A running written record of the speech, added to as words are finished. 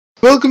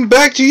Welcome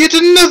back to yet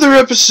another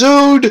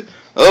episode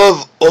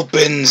of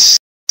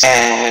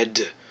OpenSCAD.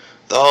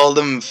 With all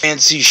them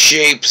fancy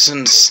shapes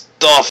and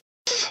stuffity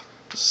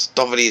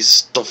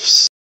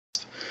stuffs.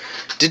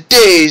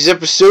 Today's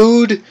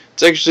episode,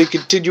 it's actually a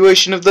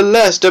continuation of the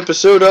last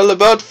episode all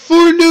about for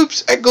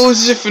loops, echo,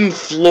 ziff, and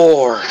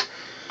floor.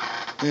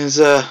 It's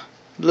a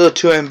little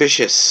too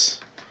ambitious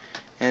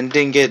and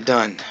didn't get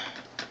done.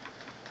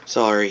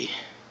 Sorry.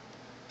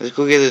 Let's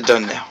go get it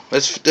done now.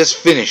 Let's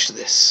finish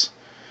this.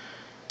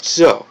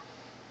 So,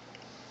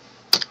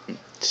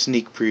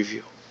 sneak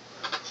preview.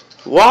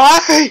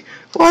 Why?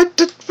 What?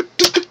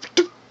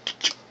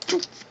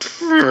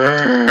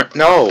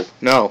 No.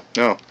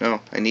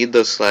 I need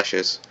those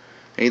slashes.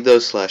 I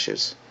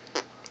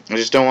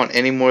just don't want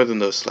any more than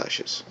those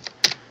slashes.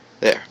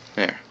 There.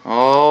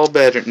 All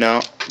better.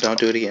 No, don't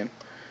do it again.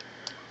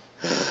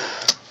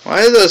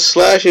 Why are those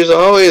slashes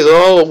always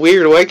all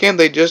weird? Why can't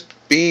they just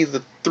be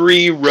the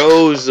 3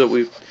 rows that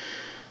we've...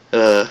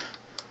 Well,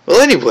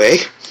 anyway...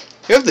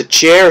 We have the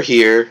chair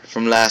here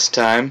from last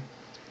time.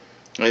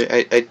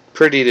 I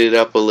prettied it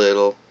up a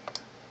little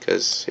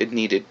because it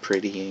needed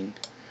prettying.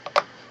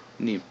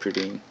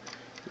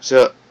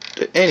 So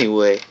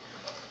anyway,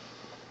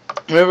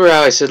 remember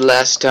how I said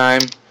last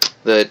time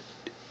that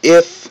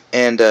if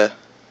and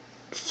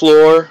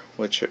floor,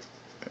 which are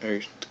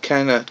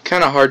kind of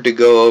hard to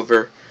go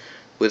over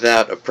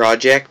without a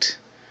project.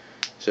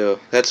 So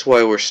that's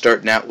why we're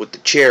starting out with the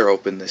chair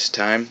open this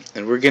time,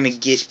 and we're gonna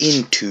get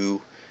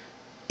into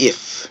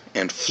if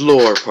and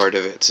floor part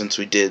of it, since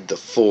we did the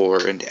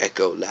for and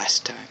echo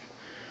last time.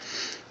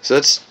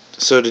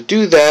 So to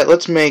do that,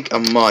 let's make a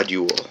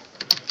module.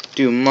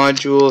 Do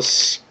module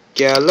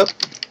scallop,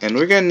 and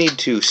we're gonna need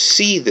to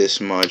see this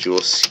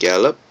module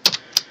scallop.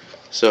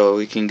 So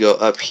we can go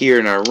up here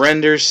in our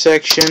render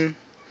section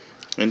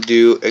and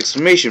do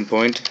exclamation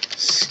point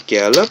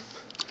scallop.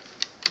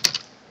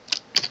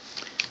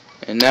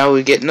 And now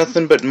we get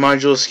nothing but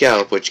module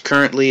scallop, which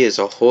currently is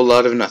a whole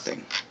lot of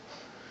nothing.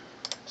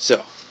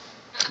 So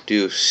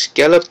do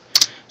scallop.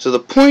 So the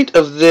point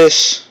of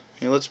this,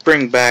 let's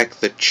bring back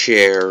the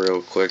chair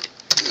real quick.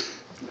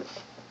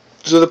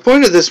 So the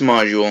point of this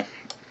module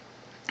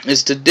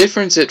is to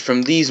difference it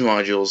from these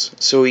modules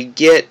so we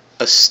get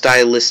a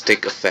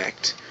stylistic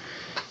effect.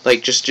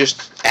 Like just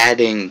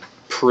adding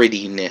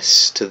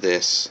prettiness to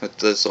this.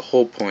 That's the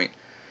whole point.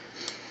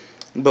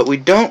 But we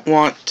don't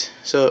want,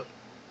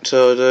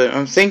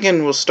 I'm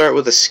thinking we'll start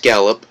with a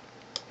scallop,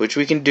 which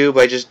we can do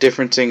by just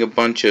differencing a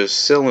bunch of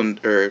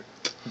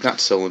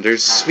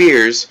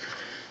spheres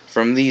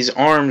from these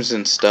arms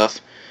and stuff.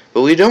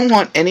 But we don't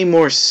want any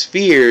more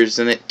spheres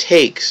than it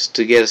takes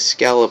to get a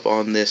scallop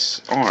on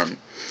this arm.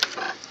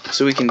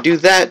 So we can do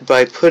that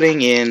by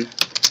putting in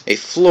a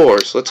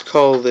floor. So let's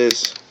call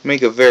this,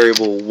 make a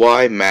variable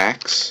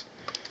ymax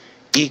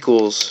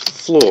equals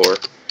floor.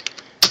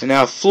 And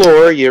now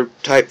floor, you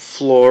type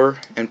floor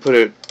and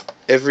put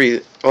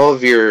all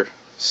of your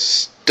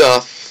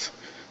stuff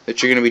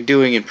that you're going to be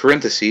doing in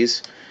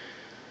parentheses.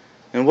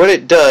 And what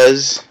it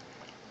does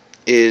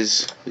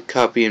is, we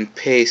copy and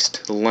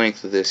paste the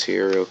length of this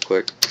here real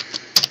quick.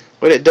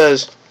 What it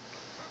does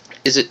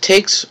is it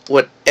takes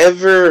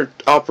whatever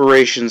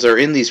operations are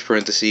in these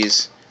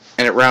parentheses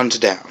and it rounds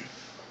down.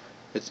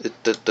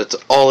 That's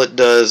all it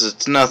does.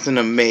 It's nothing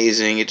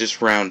amazing. It just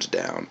rounds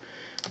down.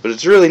 But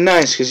it's really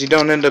nice because you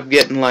don't end up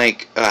getting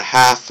like a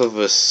half of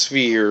a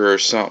sphere or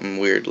something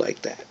weird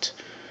like that.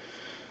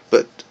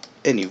 But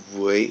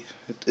anyway,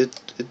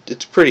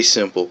 it's pretty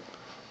simple.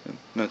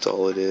 That's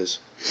all it is.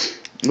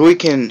 We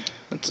can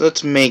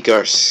let's make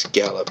our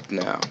scallop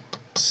now.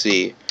 Let's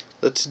see.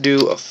 Let's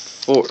do a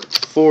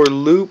for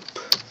loop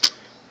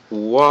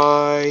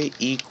y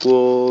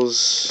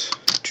equals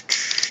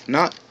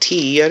not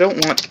t. I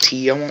don't want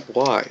t. I want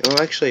y. Oh,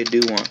 actually, I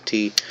do want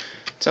t.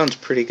 It sounds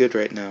pretty good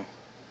right now.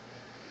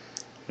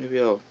 Maybe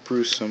I'll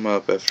brew some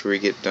up after we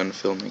get done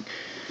filming.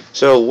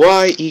 So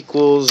y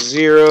equals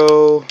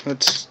 0,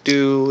 let's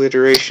do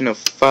iteration of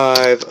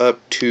 5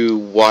 up to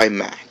y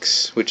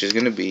max, which is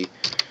going to be,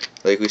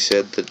 like we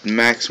said, the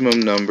maximum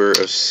number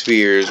of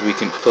spheres we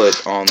can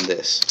put on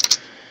this.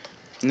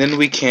 And then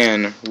we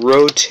can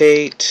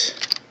rotate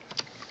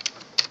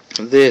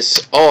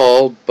this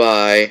all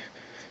by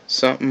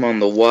something on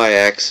the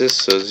y-axis.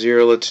 So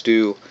 0, let's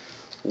do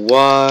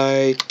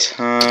y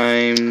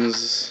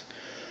times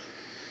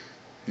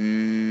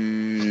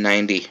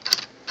 90.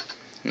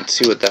 Let's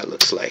see what that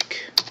looks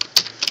like.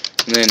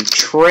 And then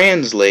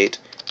translate.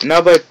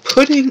 Now by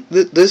putting,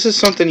 this is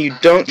something you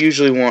don't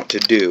usually want to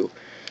do,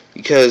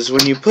 because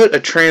when you put a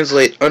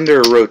translate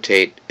under a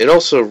rotate, it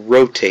also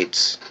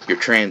rotates your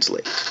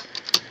translate.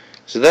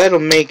 So that'll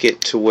make it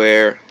to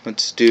where,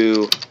 let's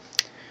do,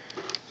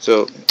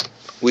 so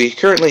we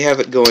currently have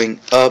it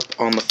going up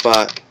on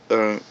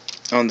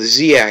the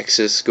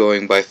z-axis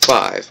going by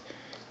 5,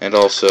 and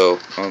also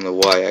on the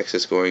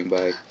y-axis going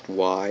by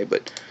y,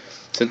 but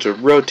since we're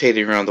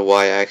rotating around the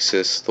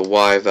y-axis, the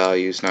y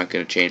value is not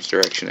going to change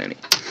direction any.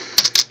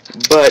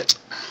 But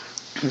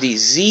the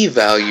z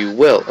value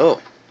will.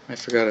 Oh, I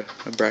forgot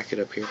a bracket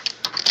up here.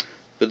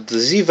 but the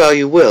Z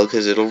value will,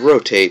 because it'll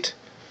rotate,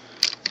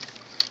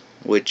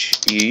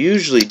 which you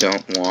usually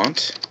don't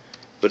want,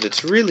 but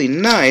it's really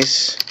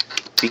nice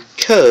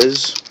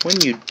because when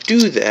you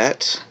do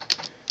that,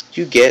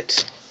 you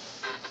get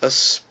a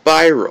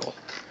spiral.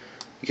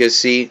 Because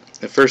see,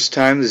 the first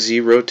time the Z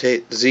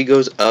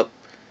goes up,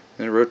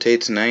 and it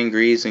rotates 9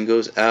 degrees and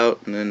goes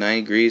out, and then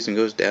 9 degrees and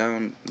goes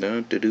down,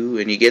 and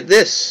you get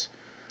this,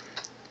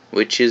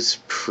 which is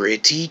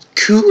pretty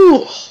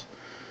cool.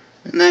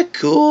 Isn't that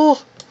cool?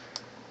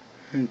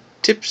 And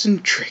tips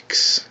and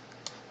tricks.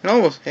 And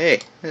almost, hey,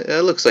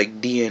 that looks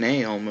like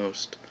DNA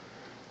almost.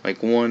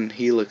 Like one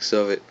helix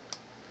of it.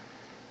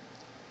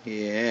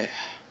 Yeah.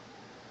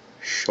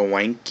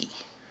 Schwanky.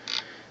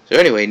 So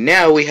anyway,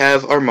 now we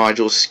have our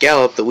module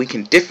scallop that we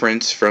can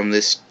difference from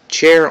this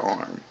chair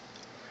arm.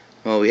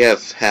 Well, we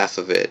have half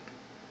of it.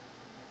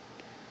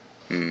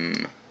 Do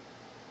you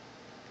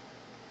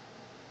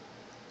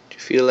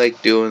feel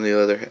like doing the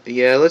other?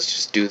 Yeah, let's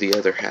just do the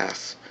other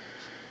half.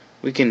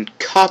 We can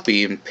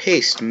copy and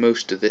paste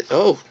most of it.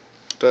 Oh,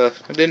 I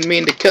didn't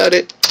mean to cut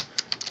it.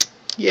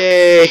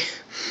 Yay!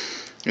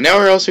 And now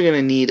we're also going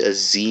to need a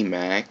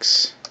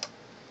Z-Max.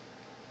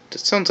 That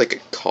sounds like a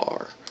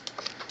car.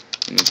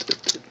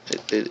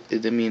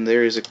 I mean,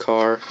 there is a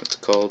car. It's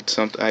called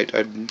something.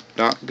 I'm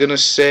not gonna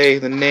say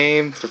the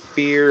name for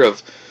fear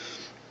of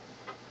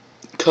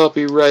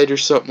copyright or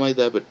something like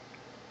that, but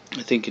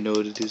I think you know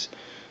what it is.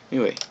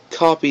 Anyway,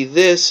 copy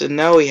this, and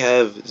now we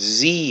have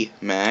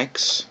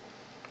Z-Max,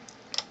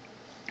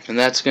 and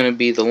that's gonna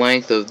be the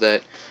length of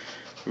that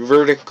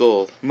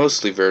vertical,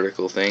 mostly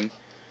vertical thing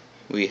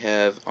we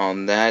have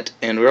on that,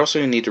 and we're also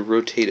gonna need to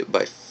rotate it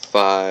by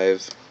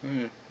 5.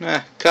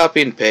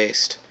 Copy and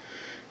paste.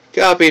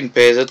 Copy and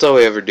paste, that's all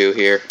we ever do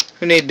here.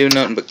 We need to do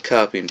nothing but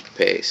copy and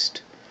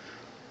paste.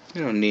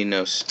 We don't need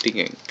no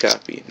stinking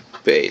copy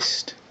and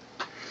paste.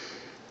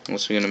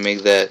 Unless we're going to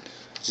make that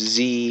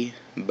Z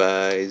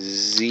by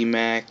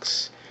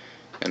Z-Max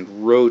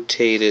and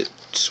rotate it,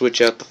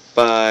 switch out the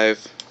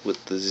 5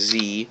 with the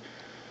Z.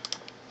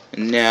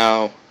 And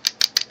now,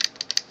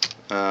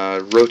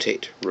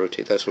 rotate,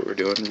 that's what we're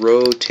doing.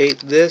 Rotate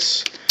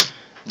this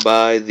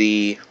by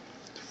the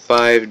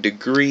 5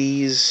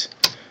 degrees.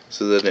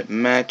 So that it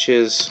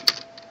matches.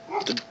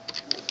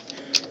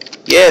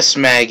 Yes,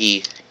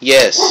 Maggie.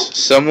 Yes,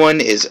 someone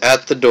is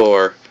at the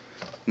door.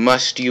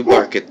 Must you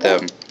bark at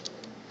them?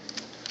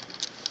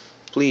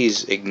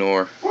 Please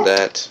ignore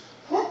that.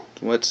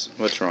 What's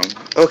wrong?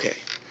 Okay.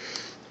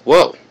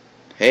 Whoa.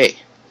 Hey.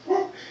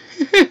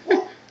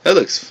 That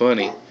looks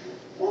funny.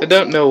 I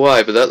don't know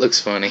why, but that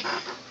looks funny.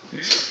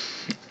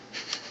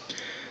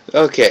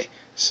 Okay.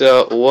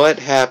 So what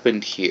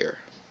happened here?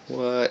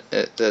 What?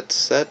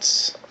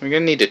 That's we're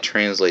gonna need to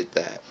translate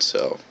that.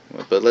 So,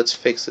 but let's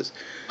fix this.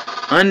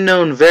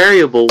 Unknown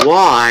variable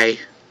y.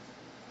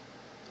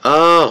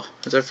 Oh,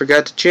 as I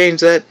forgot to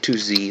change that to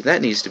z.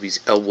 That needs to be.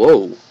 Oh,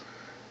 whoa.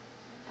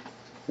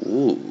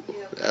 Ooh,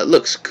 that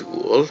looks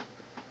cool.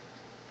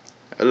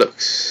 That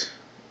looks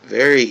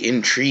very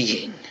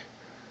intriguing.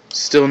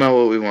 Still not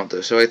what we want though.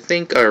 So I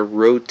think our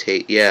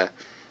rotate. Yeah,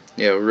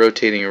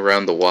 rotating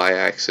around the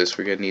y-axis.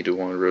 We're gonna need to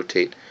want to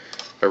rotate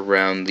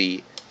around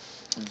the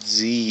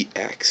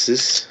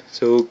z-axis.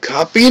 So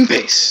copy and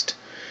paste.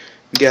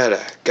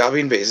 Gotta copy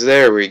and paste.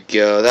 There we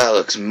go. That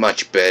looks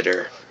much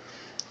better.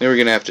 Then we're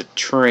gonna have to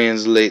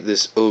translate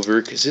this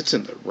over because it's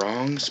in the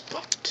wrong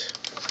spot.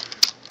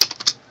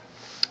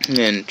 And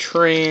then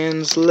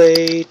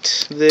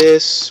translate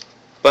this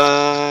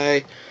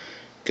by.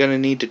 Gonna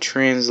need to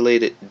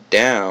translate it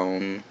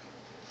down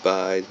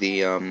by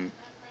the I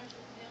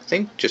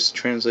think just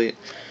translate.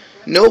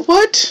 Know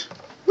what?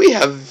 We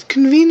have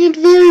convenient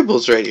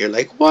variables right here,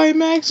 like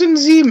y-max and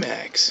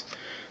z-max.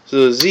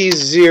 So the z is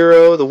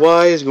 0, the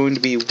y is going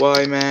to be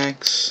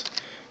y-max,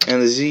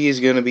 and the z is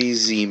going to be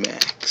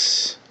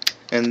z-max.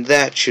 And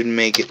that should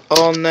make it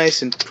all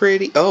nice and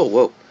pretty. Oh,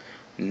 whoa.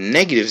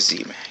 Negative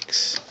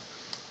z-max.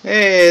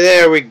 Hey,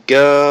 there we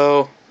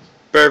go.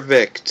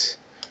 Perfect.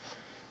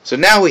 So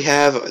now we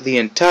have the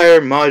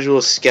entire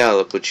module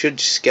scallop, which should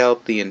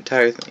scallop the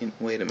entire thing.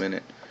 Wait a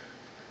minute.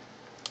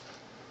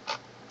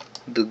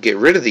 To get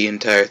rid of the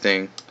entire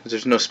thing, because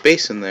there's no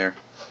space in there.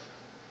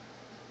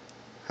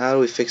 How do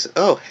we fix it?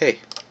 Oh, hey.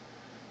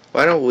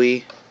 Why don't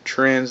we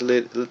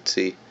translate, let's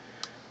see.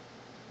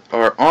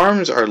 Our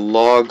arms are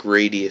log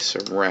radius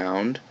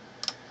around.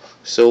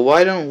 So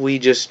why don't we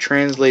just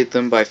translate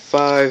them by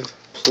 5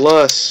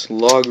 plus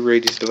log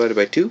radius divided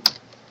by 2?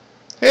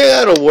 Hey,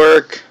 that'll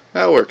work.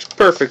 That works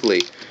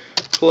perfectly.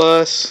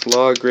 Plus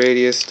log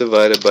radius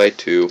divided by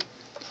 2.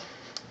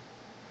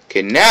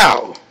 Okay,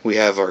 now we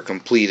have our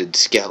completed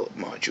scallop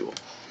module.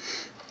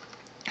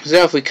 So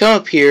now if we come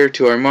up here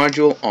to our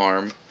module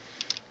arm,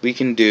 we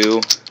can do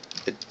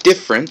a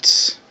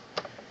difference.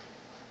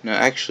 Now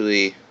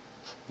actually,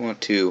 we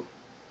want to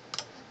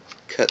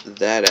cut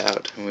that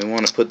out, and we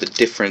want to put the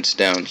difference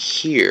down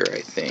here,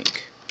 I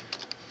think.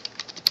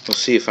 We'll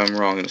see if I'm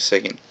wrong in a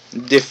second.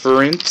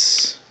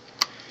 Difference.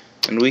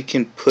 And we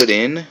can put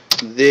in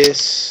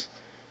this,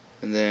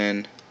 and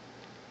then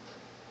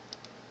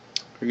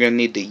We're gonna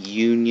need to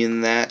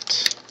union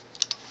that.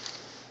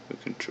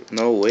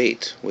 No,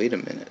 wait a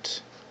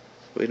minute,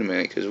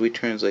 because we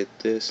translate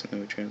this and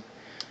then we translate.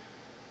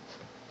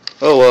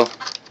 Oh well,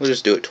 we'll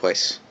just do it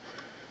twice.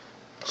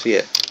 So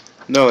yeah,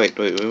 no wait,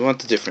 we want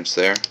the difference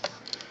there.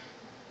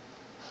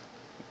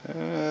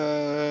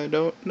 I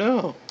don't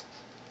know.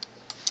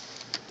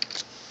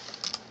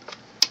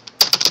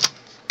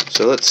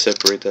 So let's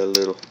separate that a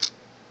little.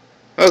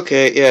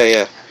 Okay,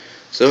 yeah.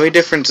 So we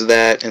difference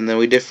that, and then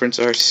we difference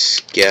our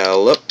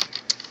scallop.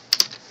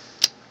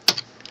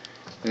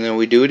 And then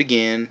we do it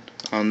again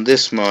on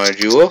this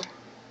module.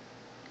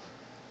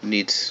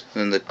 Needs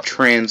then the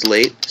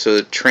translate, so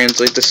it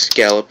translate the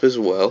scallop as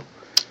well.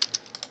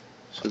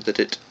 So that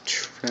it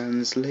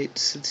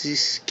translates the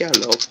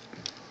scallop.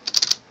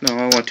 No,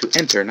 I want to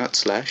enter, not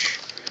slash.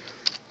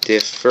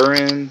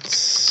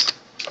 Difference.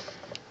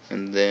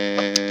 And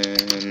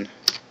then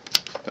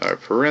our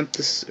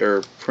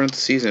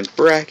parentheses and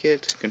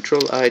bracket.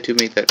 Control I to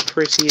make that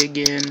pretty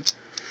again.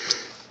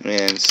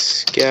 And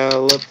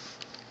scallop.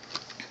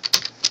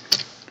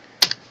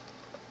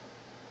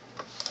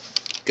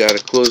 Gotta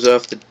close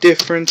off the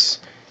difference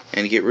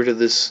and get rid of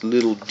this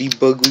little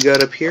debug we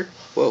got up here.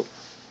 Whoa.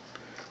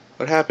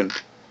 What happened?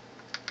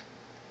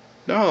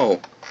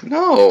 No.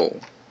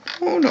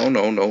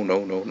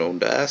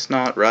 That's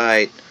not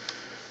right.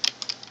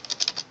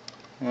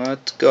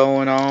 What's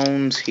going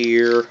on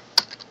here?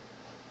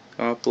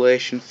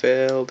 Compilation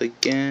failed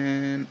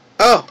again.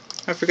 Oh!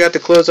 I forgot to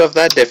close off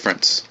that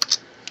difference.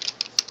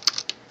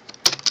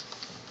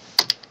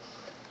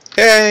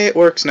 Hey, it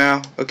works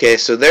now. Okay,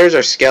 so there's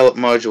our scallop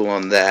module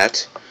on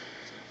that.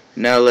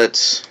 Now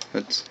let's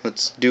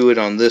do it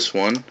on this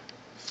one.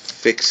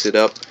 Fix it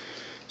up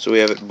so we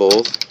have it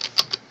both.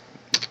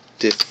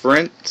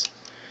 Difference.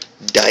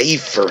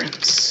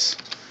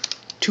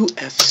 2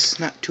 F's,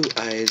 not 2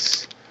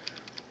 I's.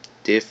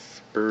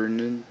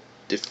 Difference.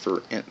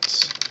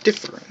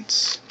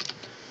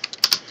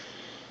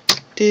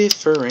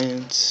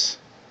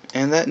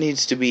 And that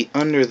needs to be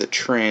under the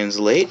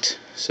translate.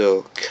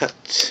 So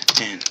cut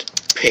and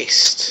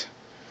paste.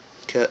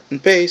 Cut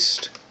and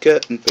paste.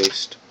 Cut and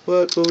paste.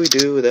 What will we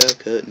do without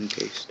cut and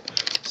paste?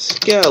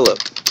 Scallop.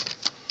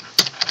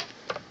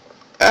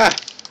 Ah!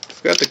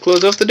 Forgot to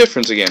close off the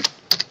difference again.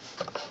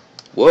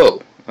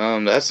 Whoa.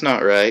 That's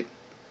not right.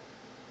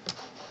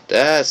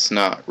 That's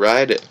not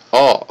right at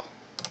all.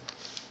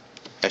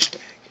 Hashtag.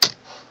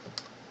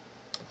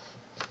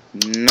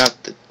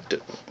 Not the...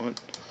 What?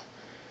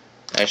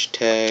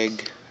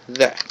 Hashtag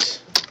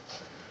that.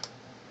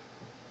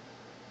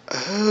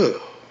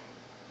 Oh.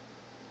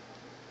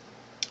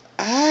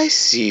 I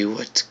see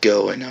what's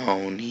going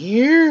on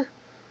here.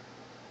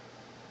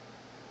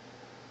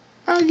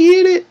 I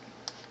get it.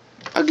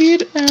 I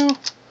get it now.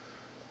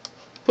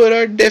 Put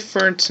our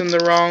difference in the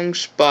wrong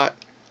spot.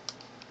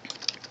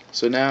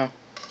 So now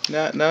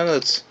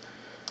let's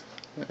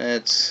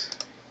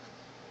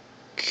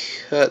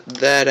cut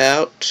that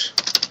out.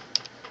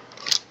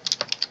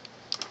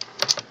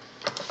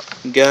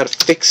 Gotta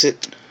fix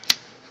it.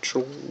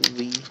 Control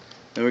V.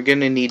 And we're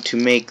gonna need to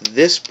make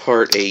this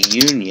part a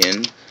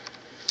union,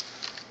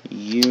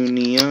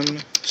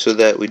 so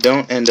that we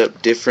don't end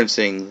up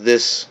differencing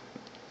this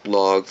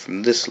log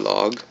from this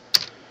log.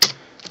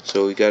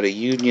 So we gotta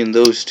union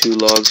those two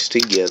logs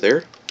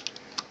together,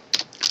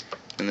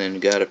 and then we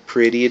gotta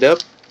pretty it up.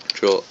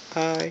 Control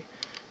I,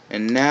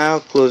 and now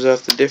close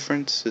off the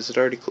difference. Is it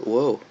already?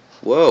 Whoa!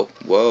 What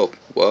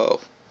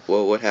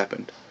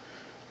happened?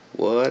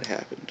 What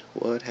happened?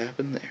 What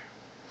happened there?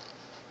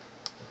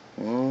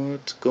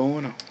 What's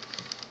going on?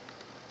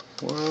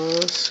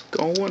 What's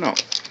going on?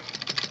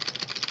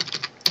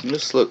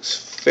 This looks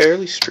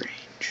fairly strange.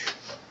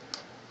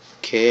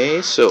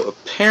 Okay, so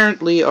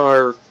apparently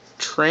our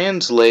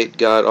translate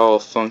got all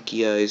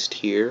funkyized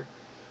here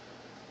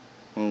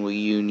when we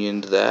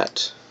unioned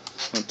that.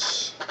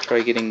 Let's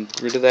try getting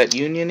rid of that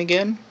union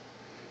again.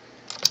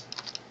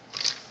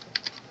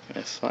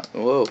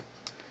 Whoa.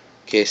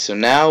 Okay, so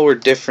now we're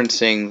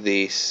differencing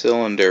the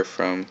cylinder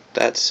from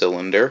that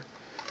cylinder.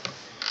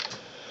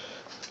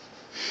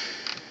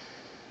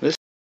 This is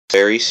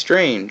very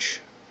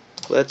strange.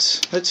 Let's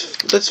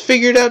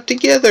figure it out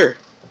together.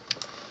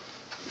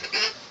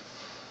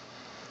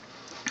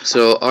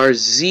 So our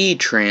Z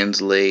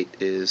translate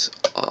is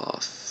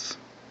off.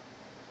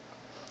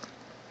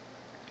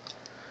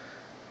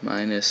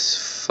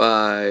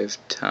 -5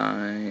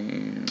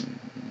 times.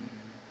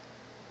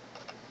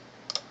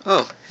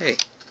 Oh, hey.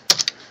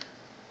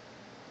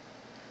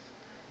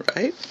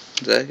 Right?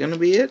 Is that gonna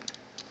be it?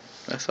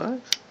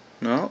 F5?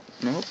 No,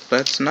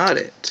 that's not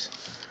it.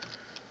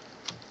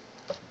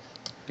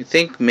 You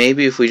think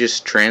maybe if we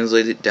just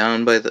translate it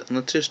down by the,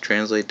 let's just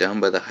translate down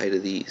by the height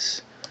of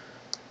these.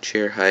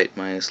 Chair height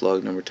minus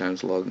log number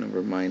times log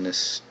number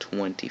minus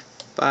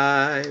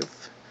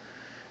 25.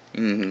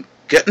 And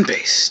cut and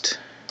paste.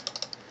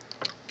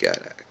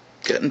 Gotta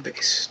cut and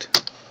paste.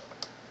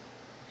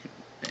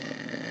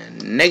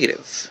 And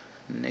negative.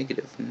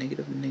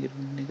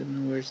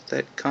 Where's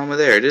that comma?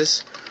 There it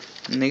is.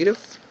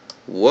 Negative.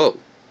 Whoa.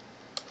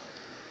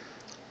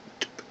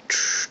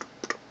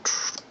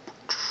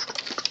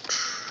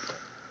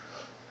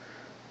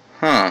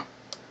 Huh.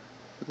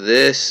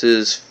 This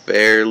is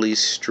fairly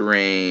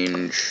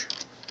strange.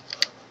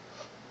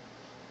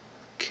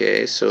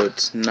 Okay, so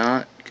it's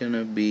not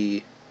gonna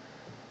be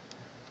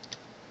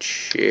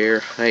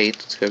chair height.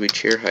 It's gotta be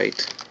chair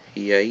height.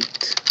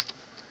 Height.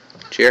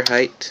 Chair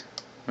height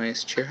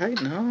minus chair height?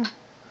 No.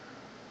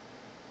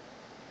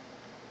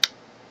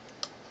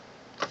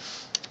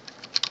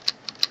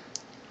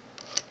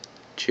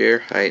 Chair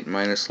height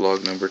minus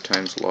log number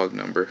times log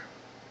number.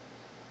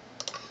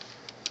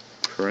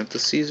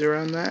 Parentheses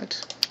around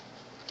that.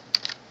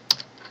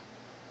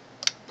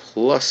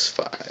 Plus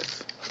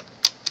 5.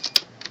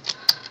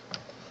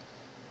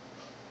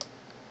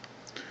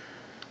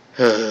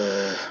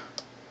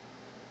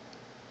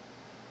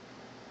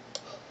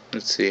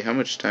 Let's see, how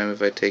much time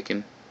have I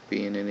taken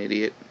being an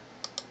idiot?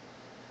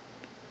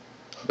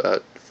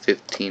 About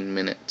 15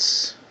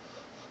 minutes.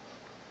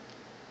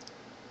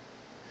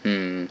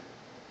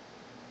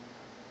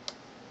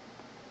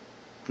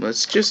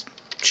 Let's just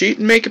cheat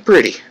and make it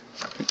pretty.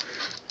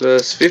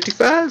 Plus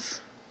 55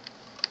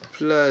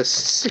 plus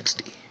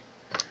 60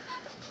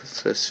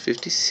 plus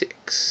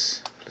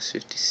 56 plus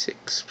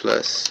 56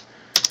 plus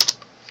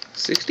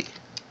 60.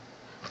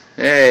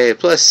 Hey,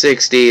 plus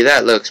 60.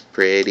 That looks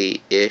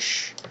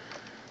pretty-ish.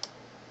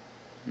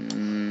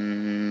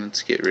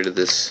 Let's get rid of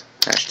this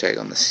hashtag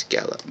on the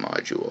scallop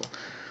module.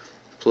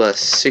 Plus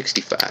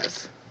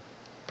 65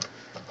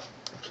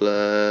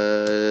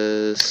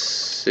 plus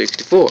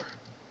 64.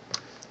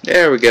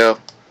 There we go.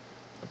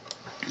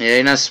 Yeah,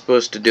 you're not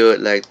supposed to do it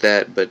like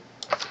that, but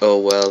oh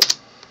well.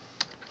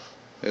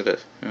 Got a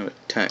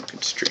time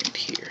constraint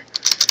here.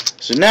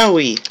 So now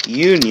we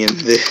union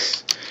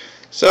this.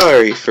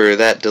 Sorry for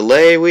that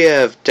delay. We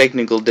have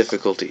technical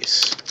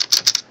difficulties.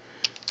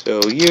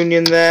 So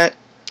union that.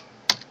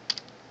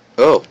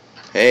 Oh,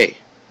 hey.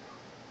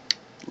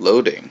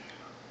 Loading.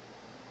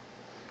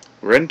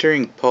 We're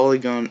entering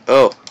polygon.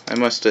 Oh, I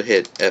must have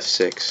hit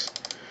F6.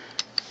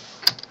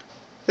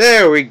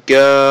 There we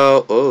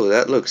go. Oh,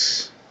 that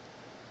looks...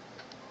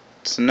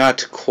 It's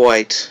not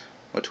quite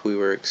what we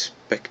were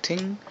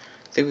expecting.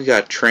 I think we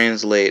gotta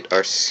translate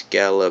our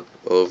scallop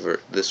over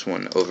this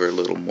one over a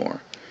little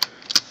more.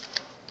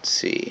 Let's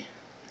see.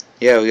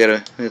 Yeah,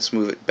 let's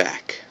move it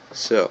back.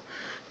 So,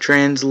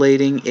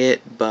 translating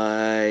it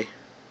by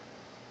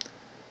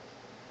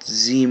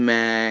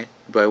Ymax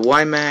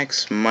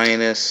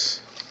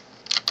minus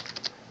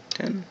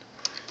 10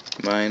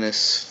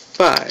 minus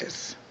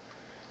 5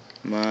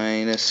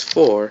 minus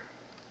 4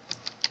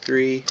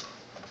 3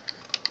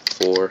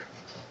 4.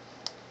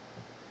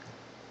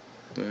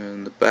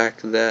 And the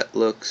back of that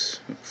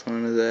looks in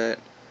front of that.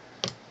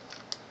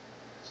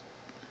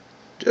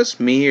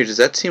 Just me, or does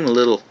that seem a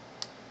little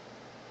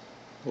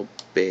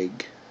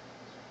big?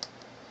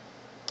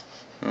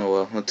 Oh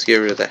well, let's get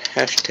rid of that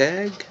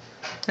hashtag.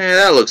 Hey,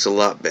 that looks a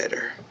lot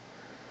better.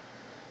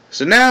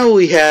 So now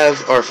we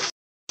have our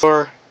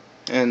far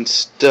and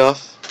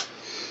stuff,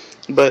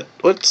 but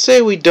let's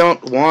say we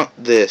don't want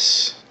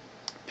this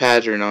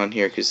pattern on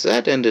here, because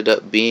that ended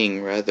up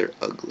being rather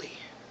ugly.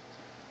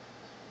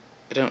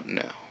 I don't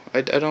know. I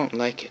don't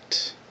like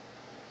it.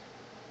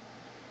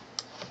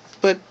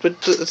 But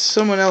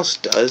someone else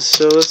does,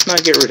 so let's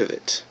not get rid of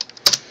it.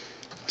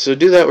 So to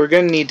do that, we're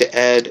going to need to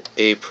add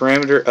a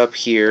parameter up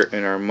here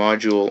in our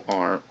module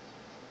arm.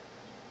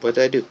 What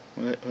did I do?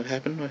 What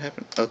happened? What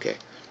happened? Okay.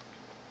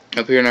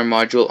 Up here in our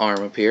module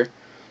arm up here.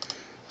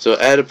 So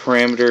add a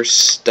parameter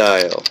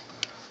style.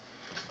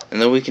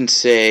 And then we can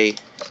say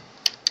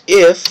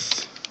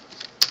if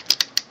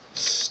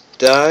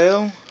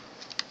style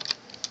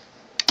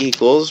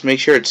equals, make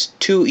sure it's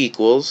 2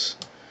 equals,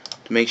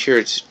 to make sure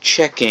it's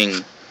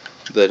checking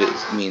that it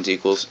means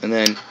equals, and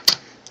then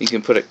you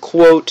can put a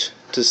quote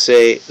to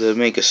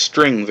make a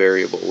string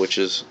variable, which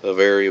is a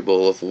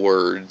variable of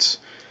words.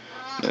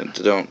 And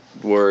don't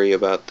worry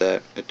about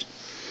that.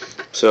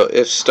 So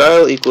if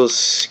style equals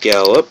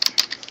scallop,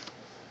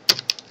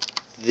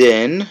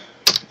 then,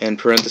 in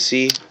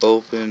parenthesis,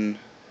 open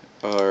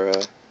our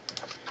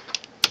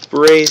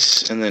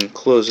brace, and then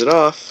close it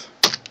off.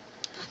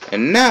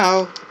 And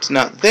now, it's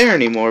not there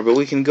anymore, but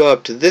we can go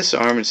up to this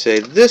arm and say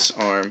this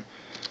arm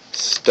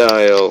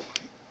style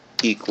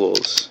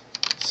equals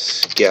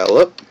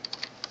scallop.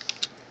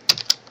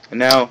 And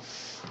now,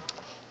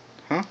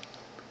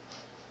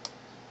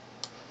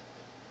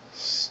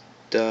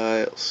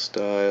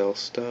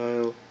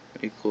 style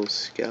equals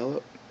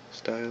scallop.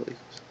 Style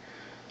equals,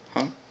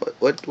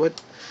 what?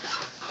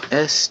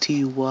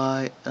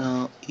 S-T-Y-L-E-S.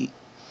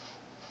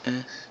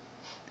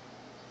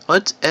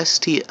 What's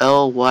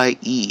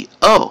S-T-L-Y-E?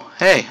 Oh,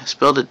 hey, I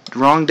spelled it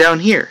wrong down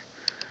here.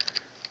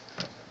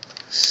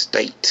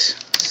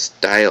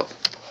 Style.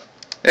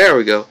 There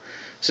we go.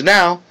 So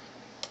now,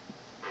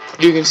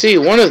 you can see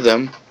one of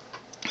them,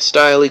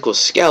 style equals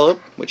scallop,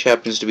 which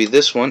happens to be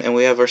this one, and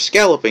we have our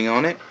scalloping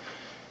on it.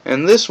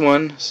 And this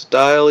one,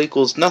 style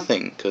equals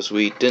nothing, because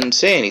we didn't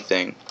say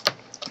anything.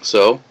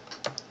 So,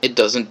 it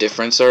doesn't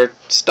difference our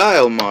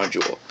style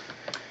module.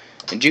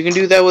 And you can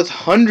do that with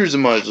hundreds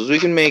of modules. We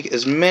can make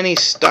as many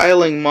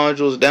styling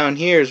modules down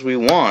here as we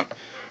want.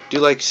 do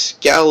like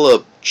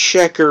scallop,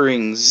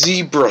 checkering,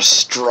 zebra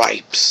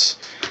stripes,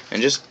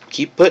 and just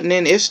keep putting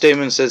in if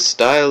statement that says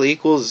style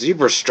equals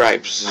zebra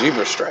stripes,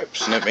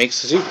 and it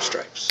makes zebra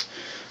stripes.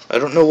 I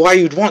don't know why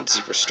you'd want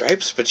zebra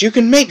stripes, but you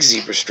can make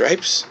zebra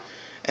stripes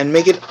and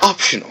make it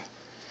optional.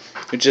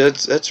 Which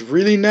that's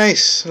really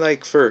nice,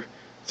 like for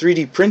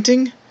 3D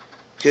printing,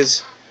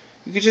 because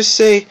you could just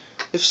say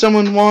if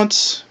someone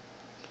wants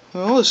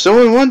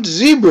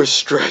zebra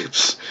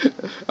stripes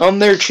on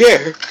their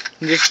chair,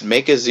 just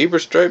make a zebra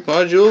stripe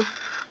module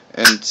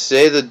and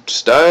say the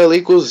style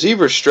equals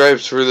zebra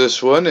stripes for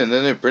this one, and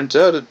then it prints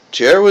out a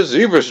chair with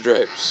zebra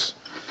stripes.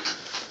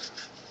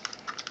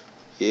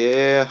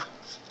 Yeah,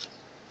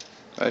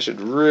 I should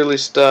really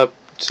stop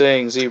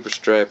saying zebra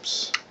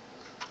stripes.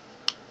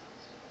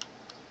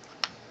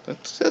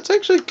 That's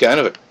actually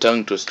kind of a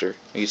tongue twister.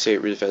 You say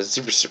it really fast.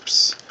 Zebra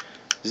stripes.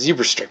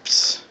 Zebra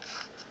stripes.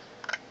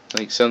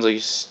 Like, sounds like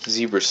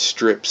zebra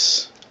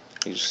strips.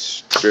 Like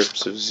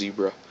strips of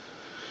zebra.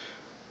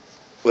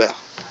 Well,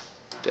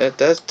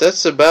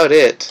 that's about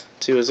it.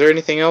 So, is there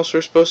anything else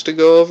we're supposed to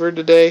go over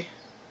today?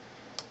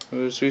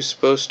 Was we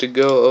supposed to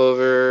go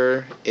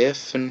over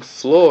if and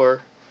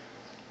floor?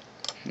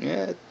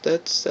 Yeah,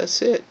 that's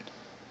it.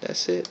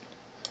 That's it.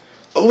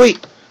 Oh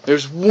wait,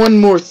 there's one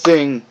more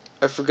thing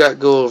I forgot to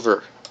go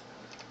over,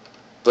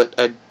 but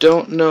I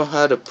don't know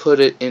how to put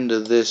it into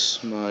this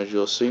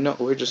module, so you know,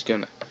 we're just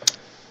gonna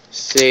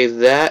save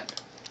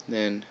that,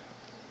 then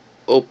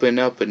open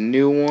up a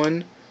new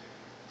one,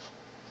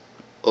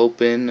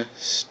 open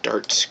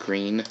start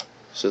screen,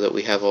 so that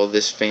we have all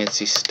this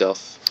fancy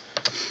stuff,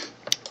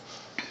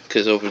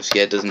 because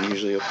OpenSCAD doesn't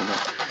usually open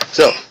up.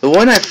 So, the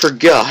one I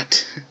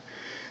forgot,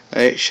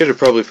 I should have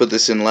probably put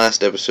this in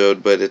last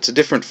episode, but it's a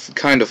different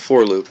kind of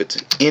for loop. It's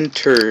an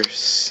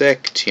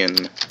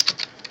intersection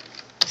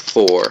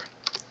for.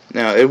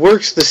 Now, it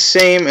works the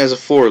same as a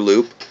for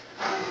loop,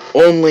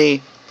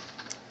 only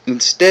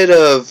instead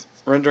of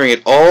rendering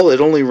it all,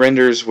 it only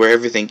renders where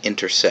everything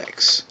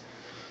intersects.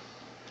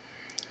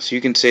 So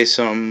you can say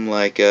something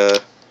like,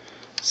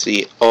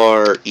 see,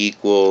 R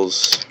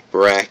equals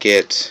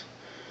bracket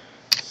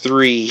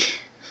 3,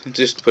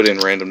 just put in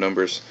random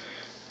numbers,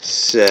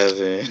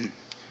 7,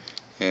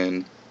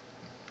 and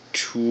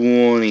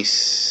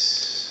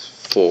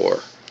 24.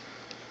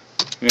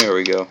 There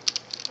we go.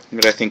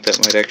 But I think that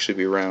might actually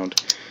be round.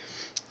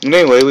 And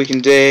anyway, we can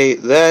do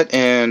that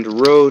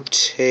and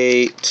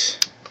rotate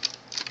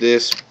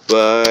this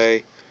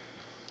by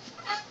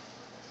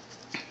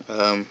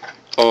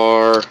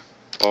R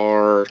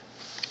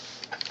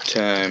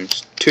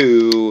times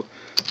 2.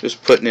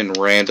 Just putting in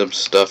random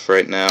stuff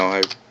right now.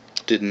 I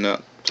did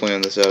not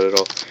plan this out at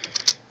all.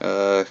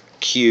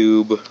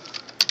 Cube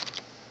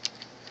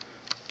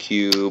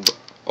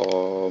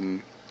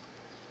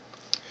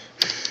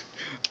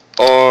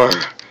R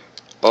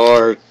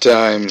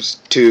times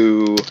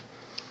 2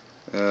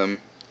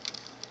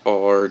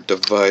 R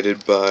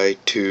divided by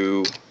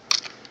 2,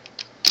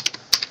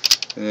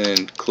 and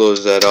then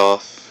close that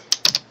off.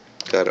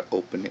 Gotta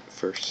open it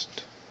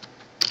first.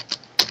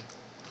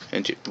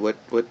 And what?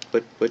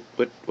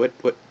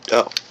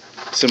 Oh,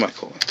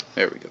 semicolon.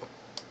 There we go.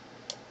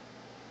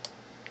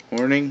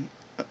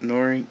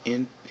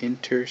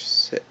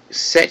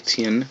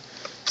 Intersection.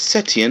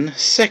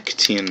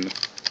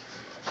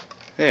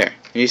 There.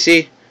 You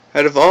see,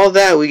 out of all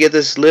that, we get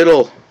this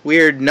little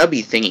weird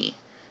nubby thingy.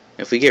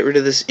 If we get rid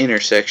of this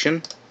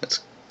intersection,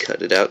 let's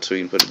cut it out so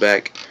we can put it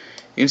back.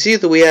 You can see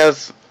that we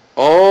have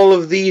all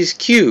of these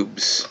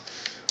cubes.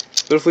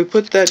 But if we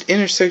put that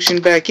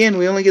intersection back in,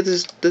 we only get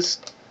this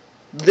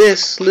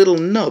little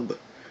nub.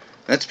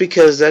 That's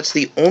because that's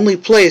the only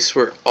place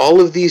where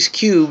all of these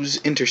cubes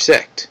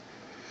intersect.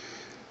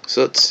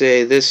 So let's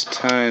say this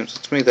times,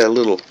 let's make that a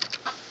little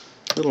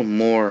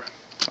more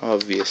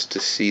obvious to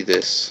see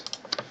this,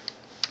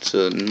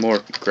 so more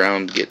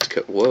ground gets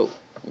cut. Whoa,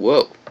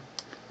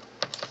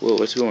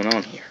 what's going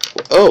on here?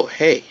 Oh,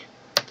 hey,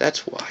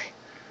 that's why.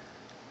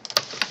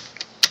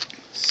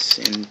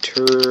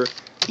 Center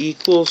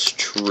equals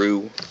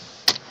true.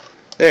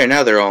 There,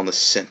 now they're all in the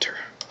center.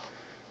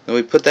 Then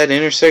we put that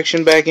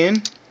intersection back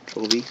in.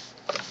 Control V,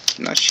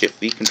 not Shift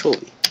V, Control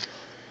V.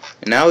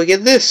 And now we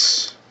get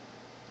this,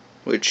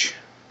 which,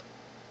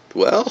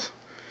 well,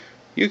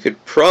 you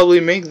could probably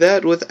make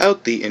that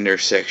without the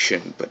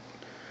intersection, but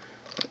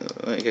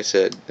like I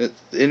said, the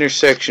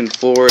intersection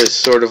 4 is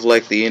sort of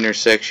like the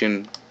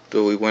intersection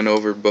that we went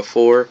over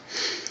before,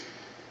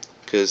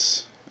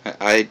 because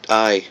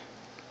I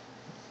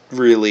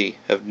really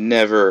have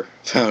never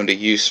found a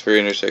use for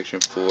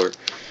intersection 4,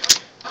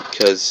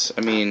 because,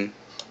 I mean,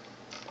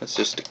 that's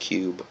just a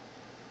cube.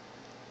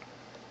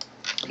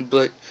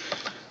 But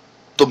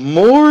the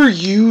more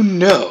you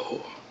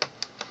know.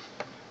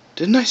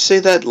 Didn't I say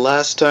that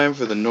last time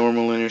for the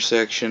normal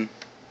intersection?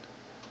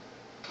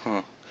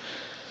 Huh.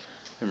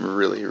 I'm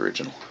really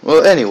original.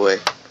 Well, anyway,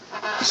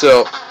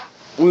 so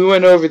we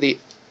went over the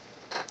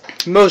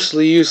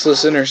mostly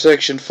useless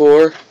intersection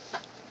 4.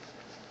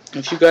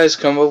 If you guys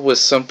come up with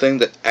something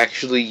that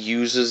actually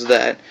uses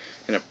that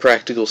in a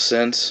practical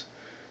sense,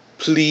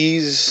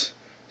 please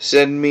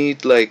send me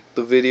like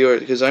the video,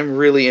 because I'm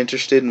really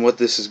interested in what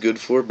this is good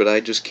for, but I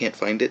just can't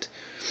find it.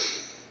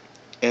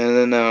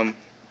 And then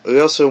we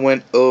also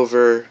went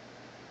over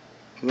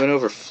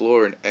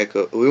floor and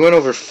echo. We went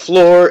over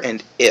floor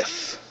and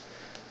if.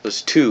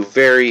 Those two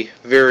very,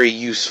 very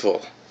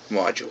useful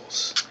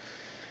modules.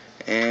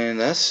 And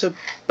that's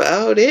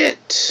about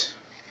it.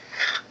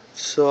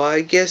 So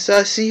I guess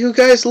I'll see you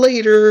guys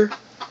later.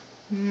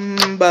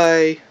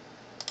 Bye.